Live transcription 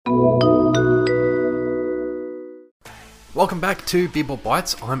Welcome back to B-Ball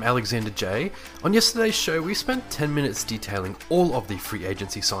Bites. I'm Alexander J. On yesterday's show, we spent 10 minutes detailing all of the free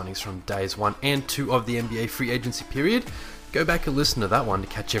agency signings from days 1 and 2 of the NBA free agency period. Go back and listen to that one to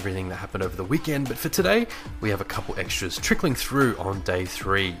catch everything that happened over the weekend, but for today, we have a couple extras trickling through on day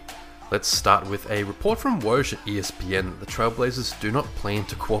 3. Let's start with a report from Woj at ESPN that the Trailblazers do not plan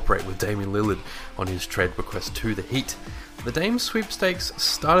to cooperate with Damian Lillard on his trade request to the Heat. The Dame sweepstakes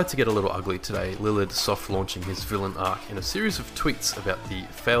started to get a little ugly today, Lillard soft-launching his villain arc in a series of tweets about the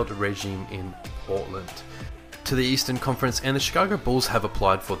failed regime in Portland. To the Eastern Conference, and the Chicago Bulls have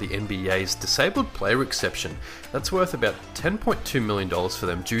applied for the NBA's disabled player exception. That's worth about $10.2 million for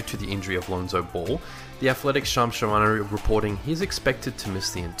them due to the injury of Lonzo Ball. The Athletic's Shams Charania reporting he's expected to miss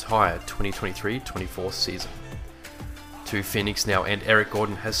the entire 2023-24 season. To Phoenix now, and Eric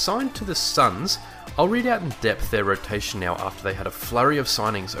Gordon has signed to the Suns. I'll read out in depth their rotation now after they had a flurry of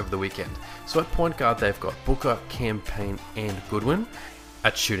signings over the weekend. So at point guard they've got Booker, Cam Payne and Goodwin.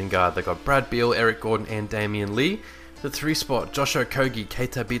 At shooting guard they've got Brad Beal, Eric Gordon and Damian Lee. The 3 spot, Josh Okogie,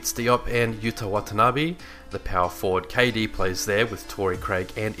 Keita Bates-Diop and Yuta Watanabe. The power forward, KD plays there with Torrey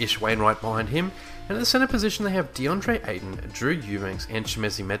Craig and Ish Wainwright behind him. And at the center position they have DeAndre Ayton, Drew Eubanks and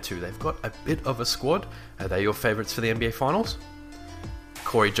Chimezie Metu. They've got a bit of a squad. Are they your favourites for the NBA Finals?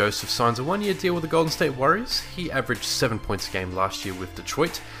 Corey Joseph signs a 1-year deal with the Golden State Warriors. He averaged 7 points a game last year with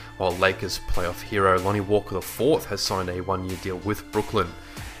Detroit, while Lakers playoff hero Lonnie Walker IV has signed a 1-year deal with Brooklyn.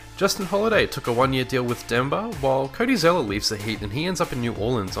 Justin Holiday took a 1-year deal with Denver, while Cody Zeller leaves the Heat and he ends up in New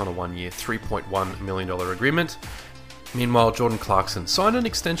Orleans on a 1-year $3.1 million agreement. Meanwhile, Jordan Clarkson signed an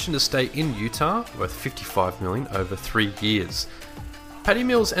extension to stay in Utah, worth $55 million over 3 years. Patty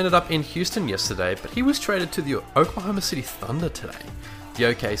Mills ended up in Houston yesterday, but he was traded to the Oklahoma City Thunder today. The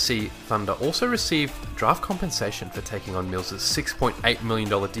OKC Thunder also received draft compensation for taking on Mills' $6.8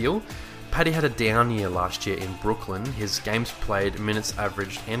 million deal. Patty had a down year last year in Brooklyn. His games played, minutes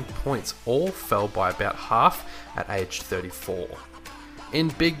averaged, and points all fell by about half at age 34. In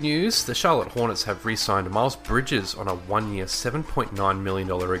big news, the Charlotte Hornets have re-signed Miles Bridges on a 1-year $7.9 million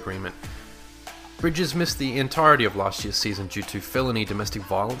agreement. Bridges missed the entirety of last year's season due to felony domestic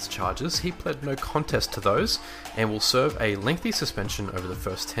violence charges. He pled no contest to those and will serve a lengthy suspension over the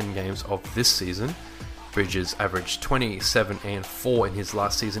first 10 games of this season. Bridges averaged 27 and 4 in his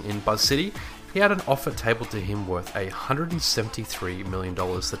last season in Buzz City. He had an offer tabled to him worth $173 million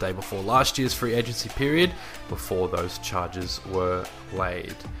the day before last year's free agency period, before those charges were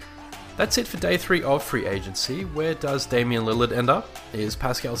laid. That's it for day 3 of free agency. Where does Damian Lillard end up? Is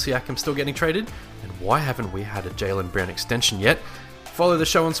Pascal Siakam still getting traded? And why haven't we had a Jaylen Brown extension yet? Follow the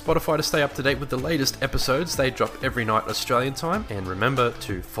show on Spotify to stay up to date with the latest episodes. They drop every night Australian time. And remember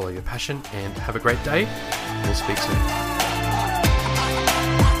to follow your passion and have a great day. We'll speak soon.